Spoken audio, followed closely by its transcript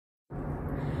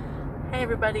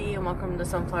everybody, and welcome to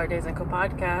Sunflower Days and Co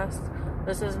podcast.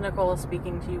 This is Nicole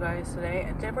speaking to you guys today,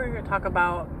 and today we're going to talk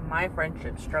about my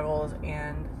friendship struggles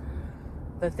and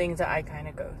the things that I kind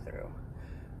of go through.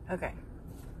 Okay,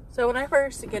 so when I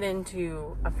first get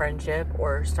into a friendship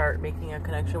or start making a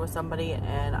connection with somebody,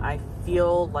 and I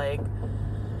feel like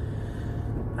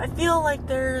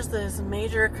there's this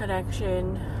major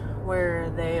connection where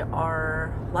they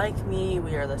are like me,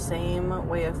 we are the same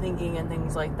way of thinking and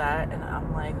things like that, and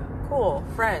I'm like, cool,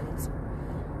 friends.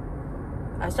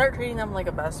 I start treating them like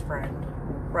a best friend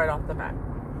right off the bat,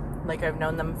 like I've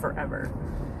known them forever.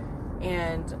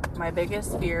 And my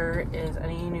biggest fear is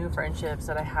any new friendships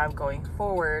that I have going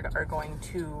forward are going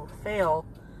to fail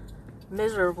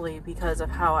miserably because of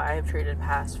how I've treated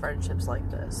past friendships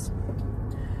like this.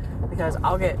 Because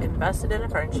I'll get invested in a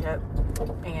friendship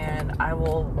and I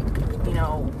will,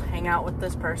 hang out with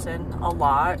this person a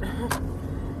lot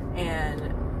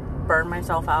and burn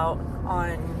myself out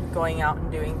on going out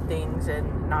and doing things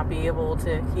and not be able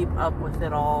to keep up with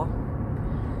it all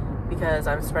because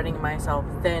I'm spreading myself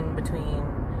thin between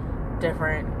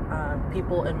different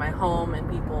people in my home and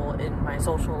people in my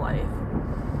social life.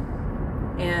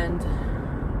 And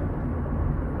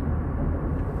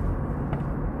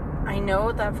I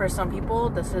know that for some people,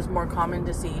 this is more common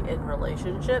to see in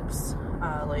relationships,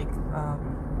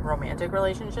 romantic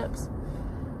relationships.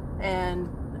 And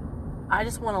I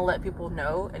just want to let people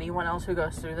know, anyone else who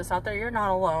goes through this out there, you're not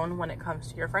alone when it comes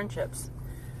to your friendships.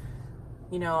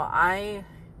 I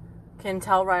can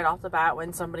tell right off the bat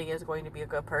when somebody is going to be a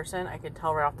good person. I can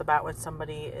tell right off the bat when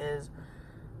somebody is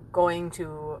going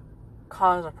to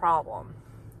cause a problem.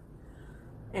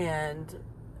 And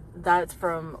that's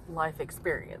from life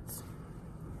experience.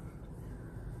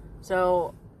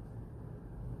 So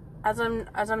as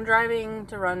I'm driving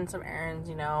to run some errands,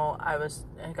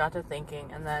 I got to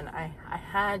thinking, and then I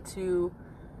had to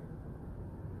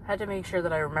make sure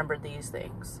that I remembered these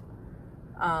things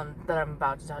that I'm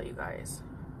about to tell you guys.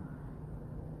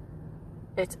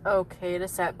 It's okay to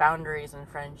set boundaries in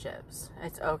friendships.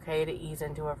 It's okay to ease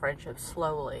into a friendship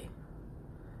slowly.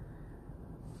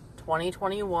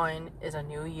 2021 is a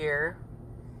new year,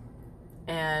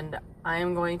 and I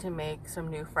am going to make some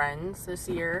new friends this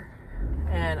year,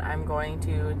 and I'm going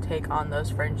to take on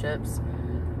those friendships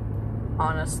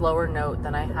on a slower note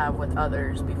than I have with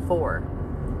others before.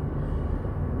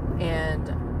 And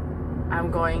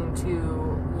I'm going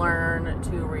to learn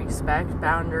to respect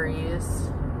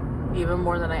boundaries even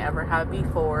more than I ever have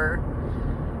before,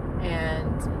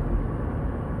 and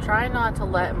try not to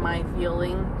let my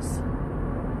feelings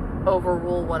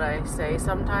overrule what I say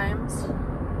sometimes.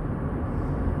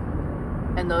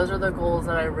 And those are the goals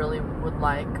that I really would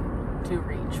like to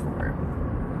reach for.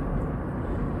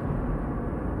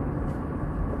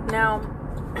 Now,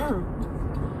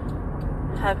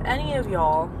 have any of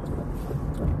y'all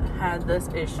had this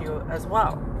issue as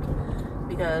well?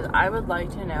 Because I would like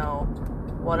to know,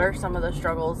 what are some of the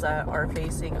struggles that are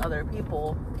facing other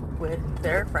people with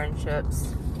their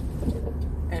friendships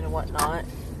and whatnot?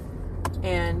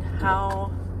 And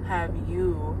how have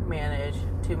you managed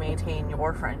to maintain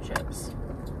your friendships?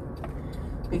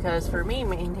 Because for me,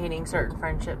 maintaining certain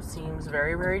friendships seems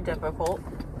very, very difficult,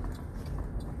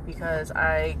 because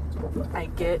I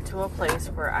get to a place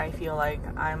where I feel like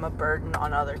I'm a burden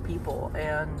on other people,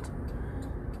 and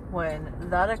when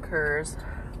that occurs,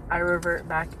 I revert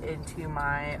back into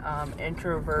my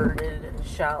introverted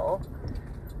shell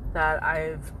that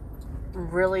I've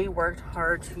really worked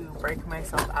hard to break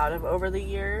myself out of over the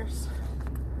years,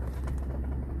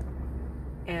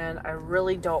 and I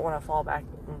really don't want to fall back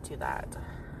into that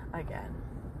again.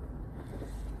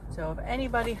 So if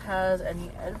anybody has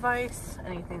any advice,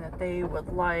 anything that they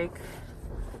would like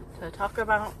to talk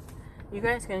about, you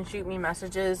guys can shoot me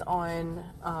messages on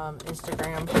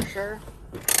Instagram for sure.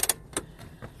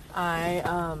 I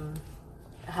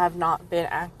have not been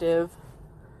active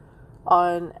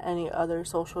on any other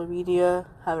social media.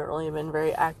 Haven't really been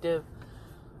very active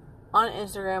on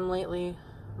Instagram lately,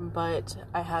 but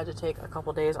I had to take a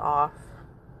couple days off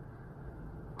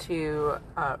to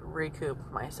recoup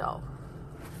myself.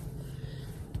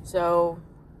 So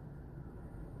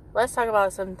let's talk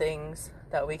about some things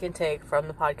that we can take from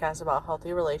the podcast about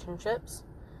healthy relationships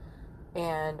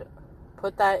and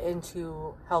put that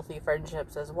into healthy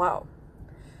friendships as well.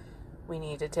 We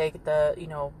need to take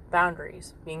the,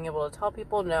 boundaries, being able to tell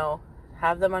people no,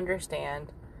 have them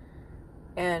understand,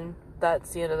 and that's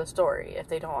the end of the story. If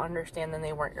they don't understand, then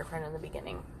they weren't your friend in the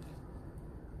beginning.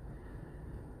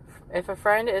 If a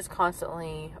friend is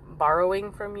constantly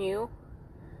borrowing from you,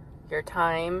 your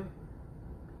time,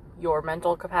 your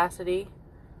mental capacity,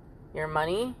 your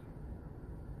money,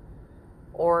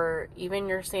 or even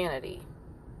your sanity,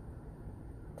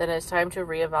 then it's time to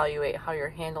reevaluate how you're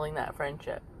handling that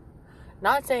friendship.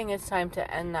 Not saying it's time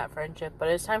to end that friendship, but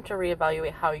it's time to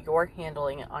reevaluate how you're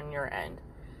handling it on your end.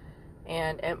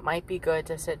 And it might be good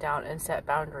to sit down and set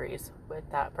boundaries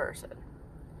with that person.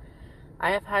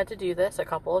 I have had to do this a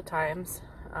couple of times.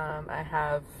 I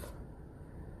have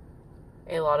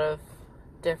a lot of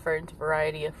different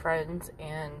variety of friends,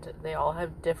 and they all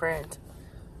have different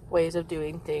ways of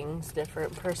doing things,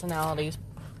 different personalities,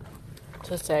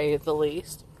 to say the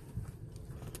least.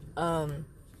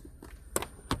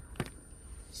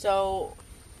 So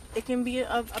it can be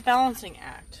a balancing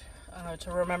act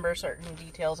to remember certain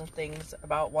details and things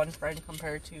about one friend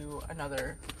compared to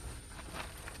another.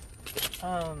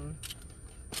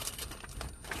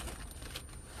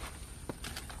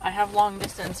 I have long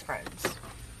distance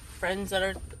friends that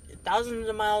are thousands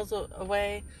of miles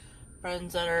away,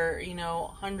 friends that are,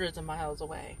 hundreds of miles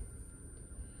away.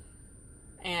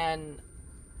 And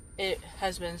it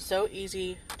has been so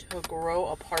easy to grow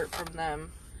apart from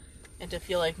them and to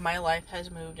feel like my life has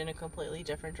moved in a completely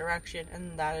different direction,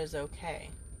 and that is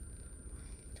okay.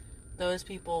 Those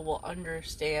people will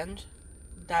understand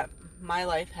that my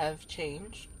life has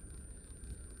changed,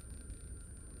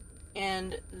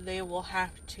 and they will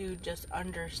have to just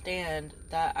understand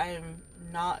that I'm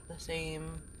not the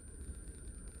same,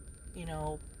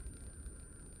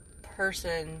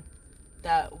 person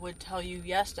that would tell you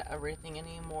yes to everything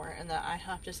anymore, and that I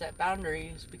have to set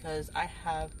boundaries because I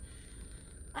have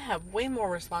way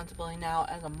more responsibility now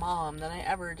as a mom than I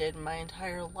ever did in my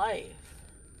entire life.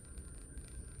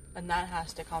 And that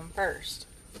has to come first.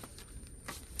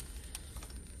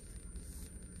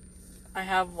 I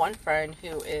have one friend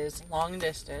who is long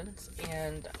distance,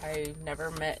 and I never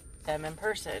met them in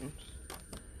person.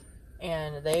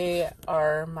 And they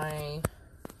are my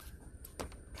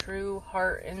true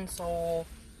heart and soul.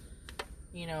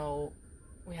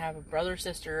 We have a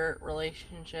brother-sister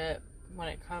relationship when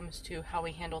it comes to how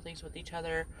we handle things with each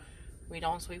other. We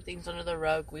don't sweep things under the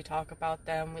rug. We talk about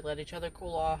them. We let each other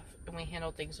cool off, and we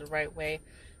handle things the right way.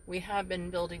 We have been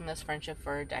building this friendship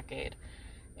for a decade,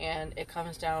 and it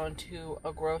comes down to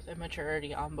a growth and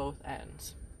maturity on both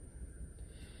ends.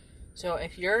 So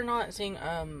if you're not seeing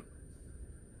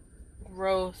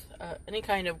growth, any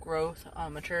kind of growth,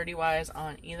 maturity-wise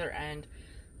on either end,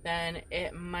 then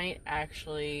it might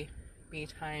actually be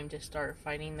time to start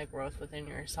finding the growth within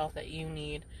yourself that you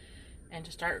need, and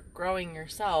to start growing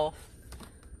yourself,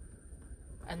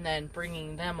 and then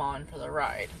bringing them on for the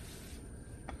ride.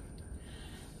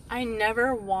 I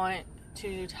never want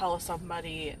to tell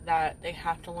somebody that they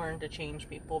have to learn to change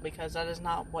people, because that is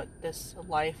not what this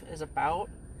life is about.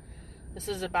 This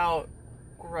is about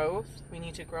growth. We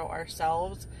need to grow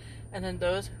ourselves, and then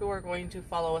those who are going to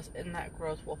follow us in that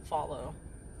growth will follow.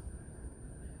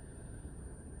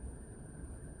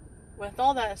 With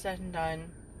all that said and done,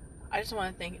 I just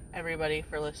want to thank everybody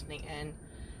for listening in,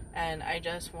 and I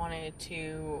just wanted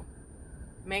to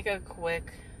make a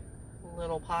quick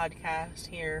little podcast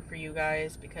here for you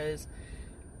guys, because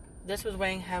this was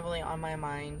weighing heavily on my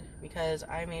mind, because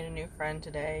I made a new friend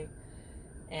today,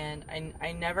 and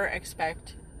I never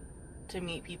expect to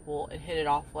meet people and hit it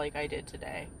off like I did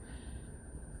today.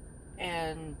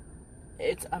 And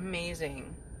it's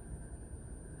amazing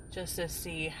just to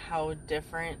see how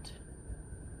different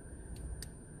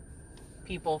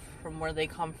people from where they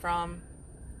come from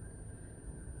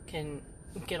can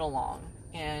get along,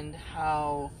 and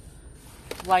how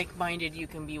like-minded you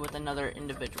can be with another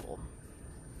individual.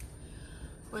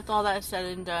 With all that said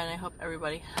and done, I hope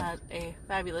everybody has a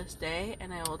fabulous day,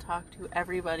 and I will talk to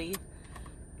everybody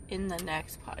in the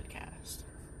next podcast.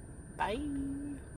 Bye.